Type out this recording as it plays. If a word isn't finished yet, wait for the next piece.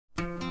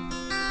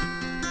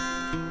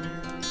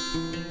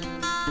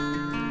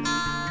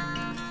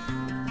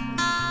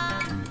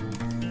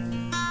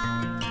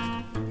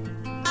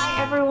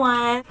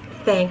everyone!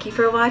 Thank you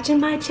for watching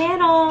my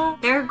channel.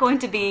 There are going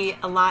to be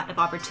a lot of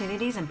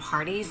opportunities and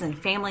parties and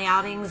family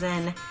outings,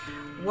 and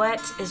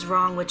what is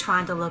wrong with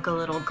trying to look a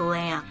little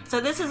glam?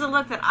 So this is a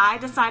look that I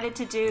decided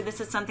to do.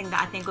 This is something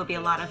that I think will be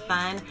a lot of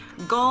fun.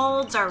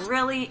 Golds are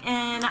really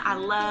in. I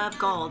love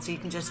gold. So you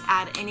can just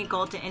add any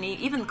gold to any,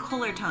 even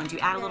cooler tones. You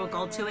add a little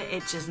gold to it,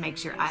 it just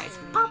makes your eyes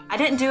pop. I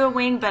didn't do a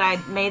wing, but I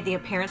made the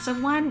appearance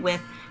of one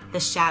with the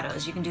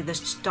shadows. You can do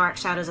the dark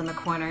shadows in the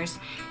corners.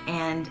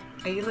 And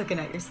are you looking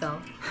at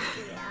yourself?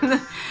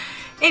 Yeah.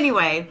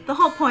 Anyway, the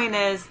whole point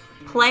is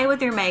play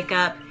with your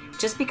makeup.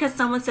 Just because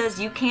someone says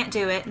you can't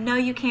do it, no,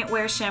 you can't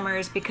wear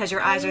shimmers because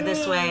your eyes are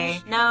this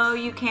way. No,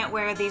 you can't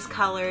wear these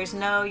colors.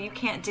 No, you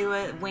can't do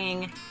a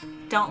wing.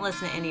 Don't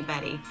listen to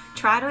anybody.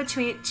 Try to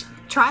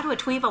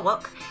achieve a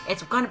look.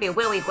 It's going to be a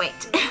willy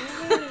wait.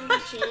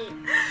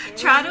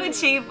 Try to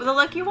achieve the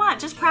look you want.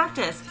 Just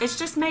practice. It's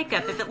just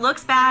makeup. If it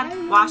looks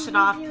bad, wash it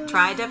off.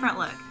 Try a different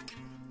look.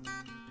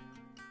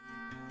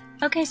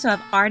 Okay, so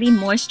I've already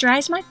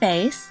moisturized my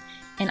face,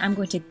 and I'm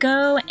going to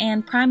go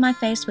and prime my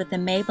face with the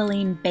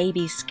Maybelline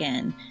Baby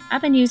Skin.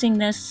 I've been using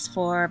this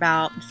for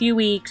about a few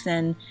weeks,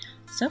 and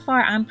so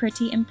far I'm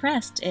pretty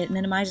impressed. It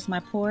minimizes my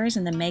pores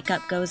and the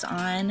makeup goes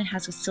on,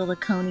 has a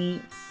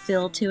silicone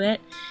feel to it.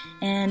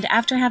 And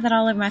after I have that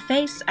all over my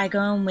face, I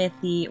go in with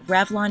the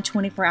Revlon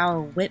 24-Hour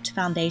Whipped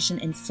Foundation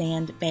in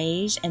Sand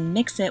Beige and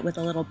mix it with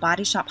a little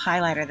Body Shop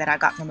highlighter that I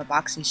got from a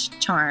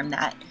Boxycharm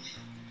that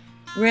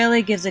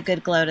really gives a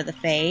good glow to the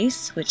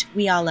face, which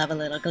we all love a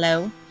little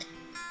glow.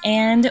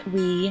 And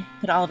we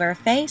put all over our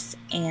face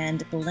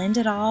and blend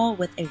it all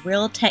with a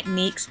Real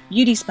Techniques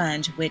beauty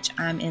sponge, which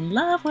I'm in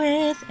love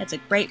with. It's a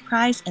great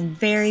price and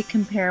very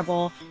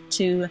comparable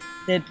to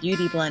the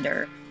beauty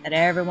blender that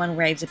everyone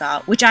raves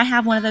about, which I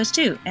have one of those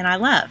too, and I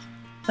love.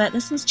 But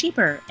this one's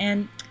cheaper,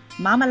 and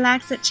Mama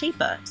likes it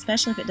cheaper,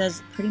 especially if it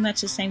does pretty much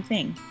the same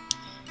thing.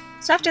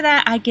 So after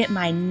that, I get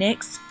my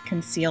NYX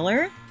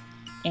concealer,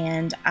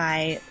 and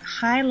I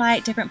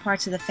highlight different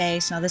parts of the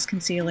face. Now this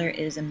concealer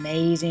is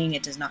amazing.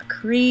 It does not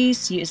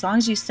crease. As long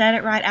as you set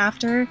it right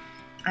after.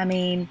 I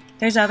mean,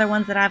 there's other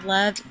ones that I've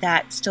loved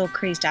that still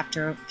creased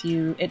after a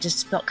few. It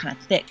just felt kind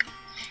of thick.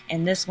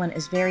 And this one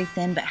is very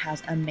thin but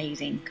has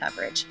amazing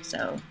coverage.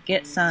 So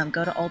get some.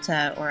 Go to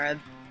Ulta or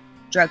a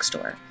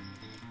drugstore.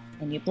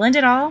 And you blend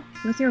it all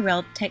with your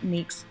Real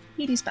Techniques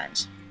beauty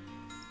sponge.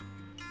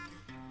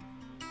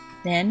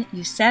 Then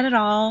you set it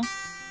all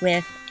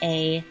with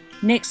a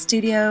NYX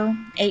Studio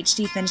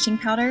HD finishing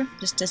powder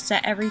just to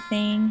set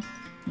everything,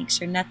 make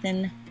sure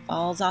nothing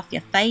falls off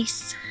your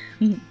face.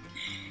 And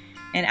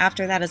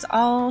after that is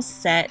all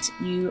set,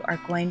 you are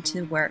going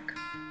to work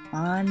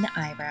on the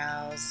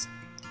eyebrows.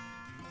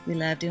 We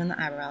love doing the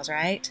eyebrows,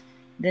 right?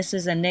 This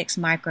is a NYX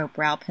Micro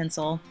Brow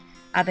Pencil.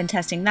 I've been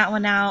testing that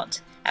one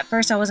out. At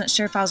first I wasn't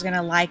sure if I was going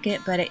to like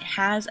it, but it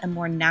has a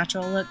more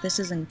natural look. This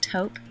is in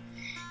taupe,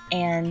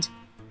 and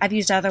I've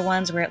used other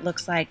ones where it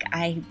looks like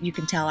you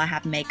can tell I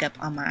have makeup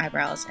on my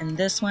eyebrows, and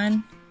this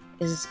one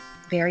is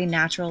very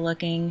natural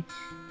looking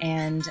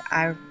and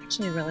I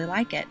actually really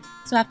like it.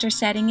 So after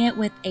setting it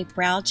with a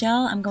brow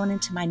gel, I'm going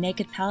into my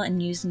Naked palette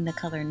and using the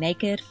color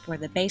Naked for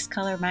the base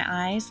color of my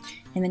eyes,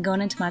 and then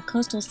going into my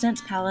Coastal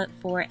Scents palette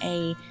for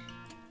a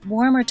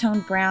warmer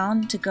toned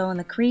brown to go in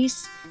the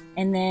crease,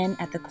 and then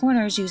at the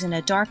corners using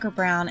a darker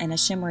brown and a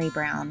shimmery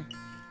brown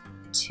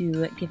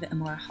to give it a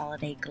more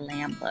holiday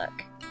glam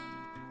look.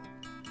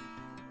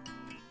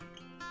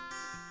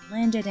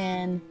 Blend it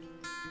in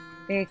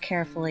very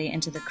carefully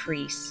into the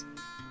crease.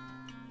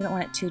 We don't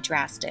want it too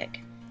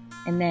drastic.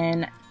 And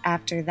then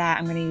after that,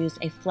 I'm going to use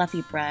a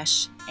fluffy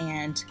brush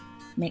and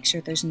make sure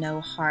there's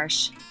no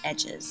harsh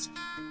edges.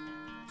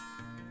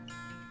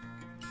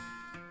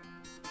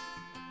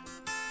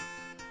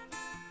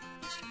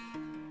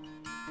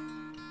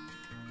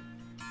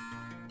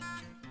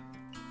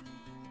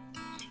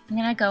 I'm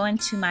going to go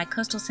into my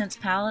Coastal Scents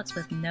palettes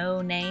with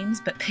no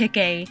names, but pick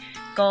a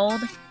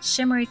gold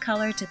shimmery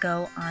color to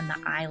go on the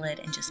eyelid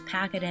and just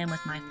pack it in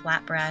with my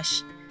flat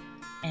brush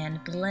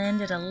and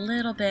blend it a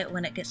little bit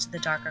when it gets to the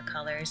darker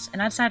colors.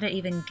 And I decided to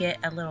even get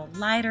a little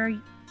lighter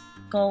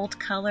gold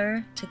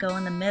color to go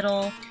in the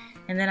middle,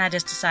 and then I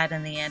just decided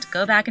in the end,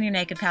 go back in your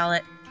Naked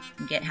palette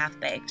and get Half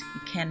Baked.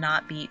 You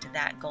cannot beat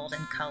that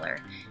golden color.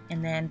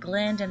 And then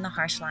blend in the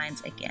harsh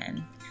lines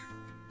again.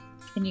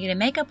 Then you get a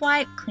makeup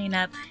wipe, clean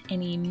up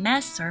any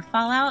mess or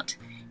fallout,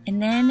 and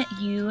then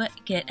you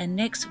get a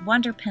NYX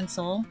Wonder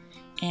Pencil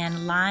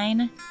and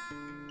line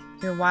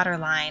your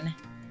waterline.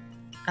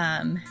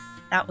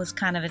 That was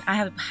kind of I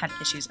have had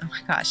issues. Oh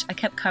my gosh, I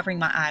kept covering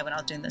my eye when I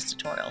was doing this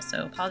tutorial,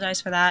 so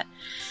apologize for that.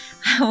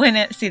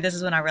 See, this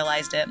is when I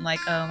realized it. I'm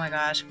like, oh my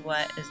gosh,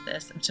 what is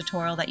this? A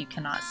tutorial that you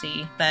cannot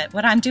see. But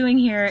what I'm doing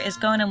here is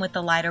going in with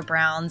the lighter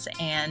browns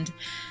and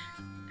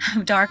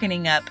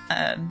darkening up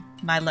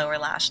my lower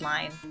lash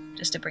line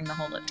just to bring the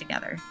whole look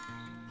together.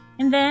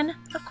 And then,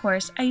 of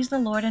course, I use the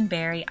Lord &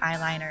 Berry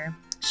eyeliner,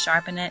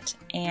 sharpen it,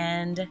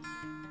 and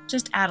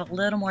just add a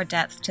little more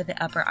depth to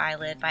the upper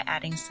eyelid by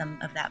adding some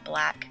of that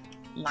black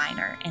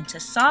liner. And to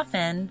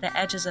soften the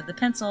edges of the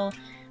pencil,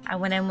 I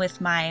went in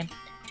with my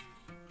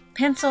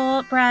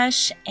pencil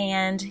brush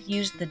and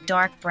used the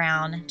dark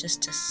brown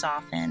just to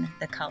soften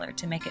the color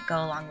to make it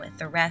go along with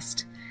the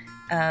rest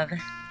of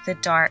the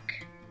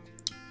dark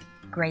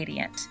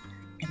gradient.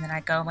 And then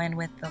I go in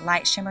with the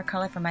light shimmer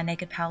color from my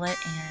Naked Palette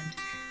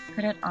and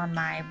put it on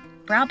my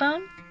brow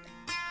bone.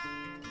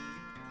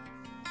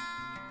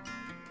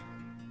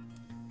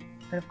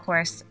 But of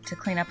course, to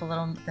clean up a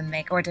little the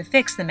makeup, or to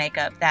fix the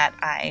makeup that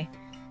I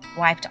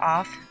wiped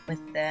off with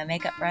the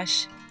makeup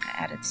brush,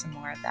 I added some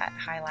more of that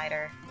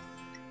highlighter.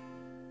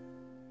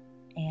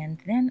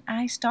 And then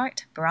I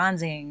start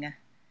bronzing.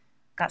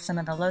 Got some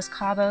of the Los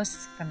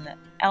Cabos from the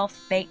e.l.f.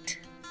 Baked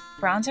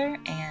bronzer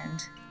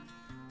and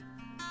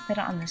put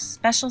it on the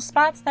special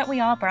spots that we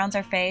all bronze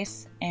our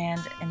face,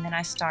 and then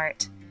I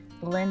start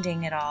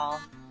blending it all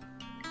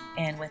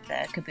in with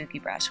the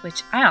kabuki brush,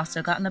 which I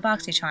also got in the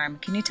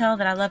Boxycharm. Can you tell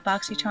that I love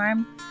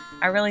Boxycharm?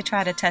 I really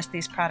try to test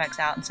these products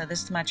out, and so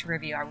this is my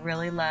review. I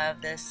really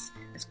love this.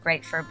 It's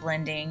great for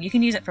blending. You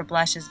can use it for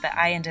blushes, but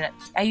I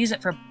use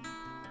it for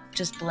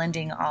just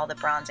blending all the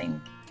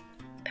bronzing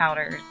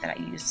powder that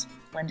I use,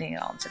 blending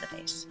it all into the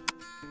face.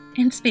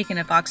 And speaking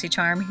of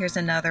Boxycharm, here's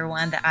another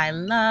one that I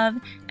love.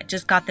 I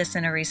just got this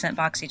in a recent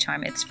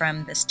Boxycharm. It's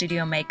from the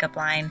Studio Makeup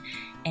line,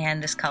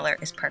 and this color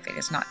is perfect.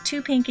 It's not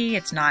too pinky.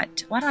 It's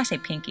not, why do I say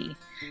pinky?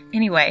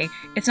 Anyway,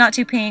 it's not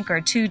too pink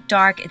or too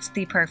dark. It's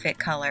the perfect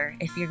color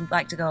if you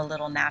like to go a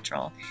little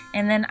natural.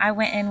 And then I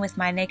went in with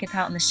my Naked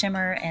Palette in the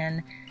shimmer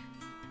and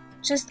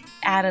just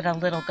added a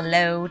little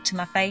glow to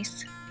my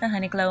face, the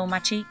honey glow on my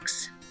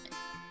cheeks.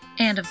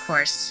 And of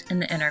course, in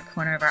the inner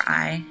corner of our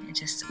eye, it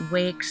just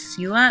wakes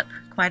you up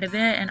quite a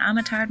bit. And I'm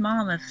a tired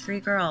mom of 3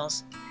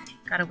 girls.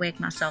 Gotta wake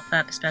myself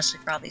up, especially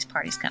for all these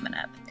parties coming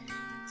up.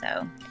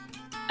 So,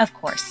 of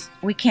course,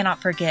 we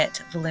cannot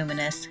forget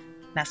Voluminous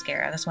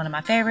mascara. That's one of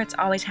my favorites,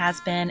 always has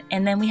been.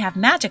 And then we have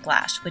Magic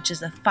Lash, which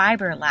is a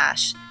fiber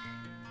lash.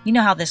 You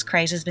know how this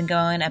craze has been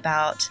going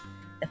about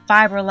the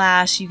fiber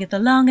lash. You get the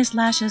longest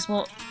lashes.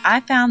 Well,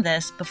 I found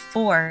this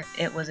before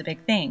it was a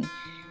big thing.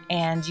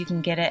 And you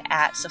can get it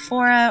at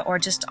Sephora or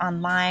just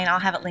online. I'll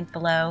have it linked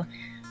below.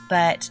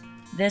 But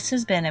this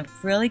has been a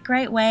really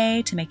great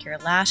way to make your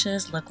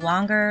lashes look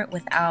longer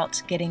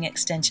without getting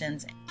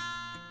extensions.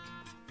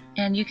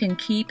 And you can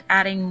keep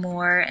adding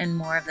more and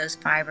more of those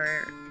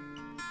fiber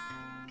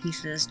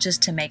pieces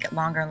just to make it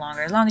longer and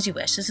longer, as long as you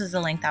wish. This is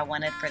the length I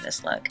wanted for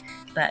this look,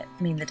 but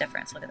I mean the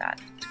difference, look at that,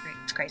 it's great.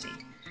 It's crazy.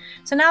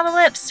 So now the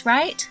lips,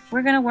 right?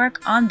 We're gonna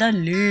work on the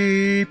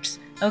lips.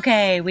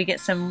 Okay, we get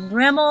some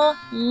Rimmel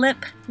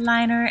lip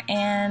liner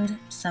and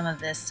some of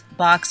this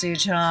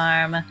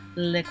Boxycharm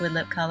liquid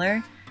lip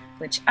color,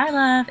 which I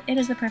love. It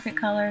is the perfect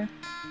color.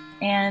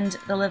 And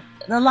the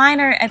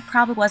liner, it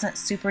probably wasn't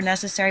super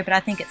necessary, but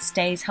I think it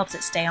helps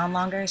it stay on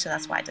longer, so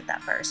that's why I did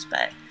that first.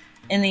 But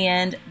in the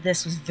end,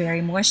 this was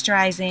very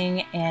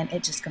moisturizing, and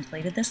it just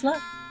completed this look.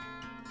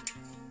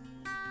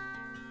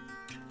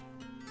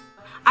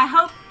 I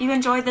hope you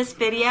enjoyed this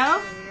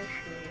video.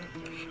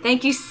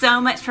 Thank you so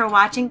much for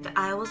watching.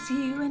 I will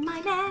see you in my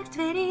next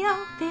video.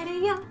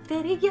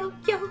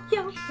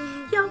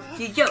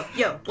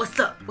 Yo, what's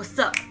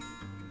up?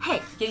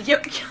 Hey, yo.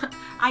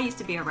 I used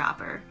to be a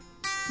rapper.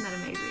 Isn't that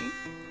amazing?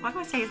 Why do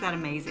I say is that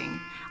amazing?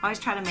 I always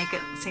try to make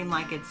it seem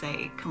like it's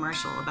a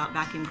commercial about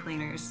vacuum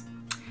cleaners,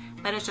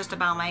 but it's just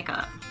about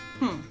makeup.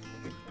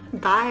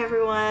 Bye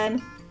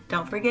everyone.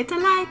 Don't forget to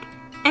like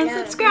and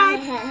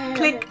subscribe.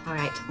 Click. All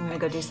right, I'm gonna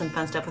go do some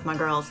fun stuff with my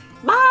girls.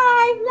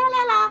 Bye. La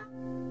la la.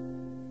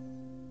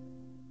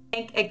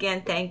 Thank you.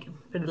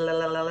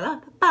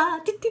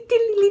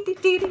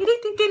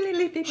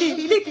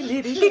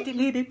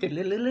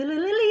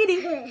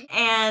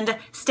 And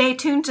stay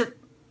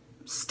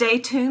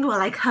tuned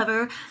while I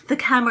cover the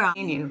camera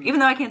in you,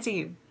 even though I can't see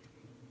you.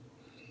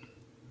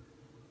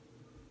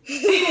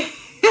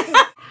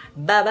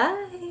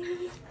 Bye-bye.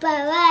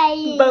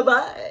 Bye-bye.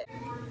 Bye-bye.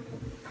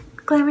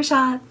 Glamour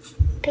shots.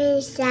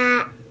 Peace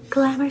out.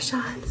 Glamour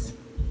shots.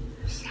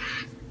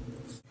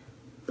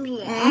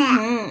 Yeah.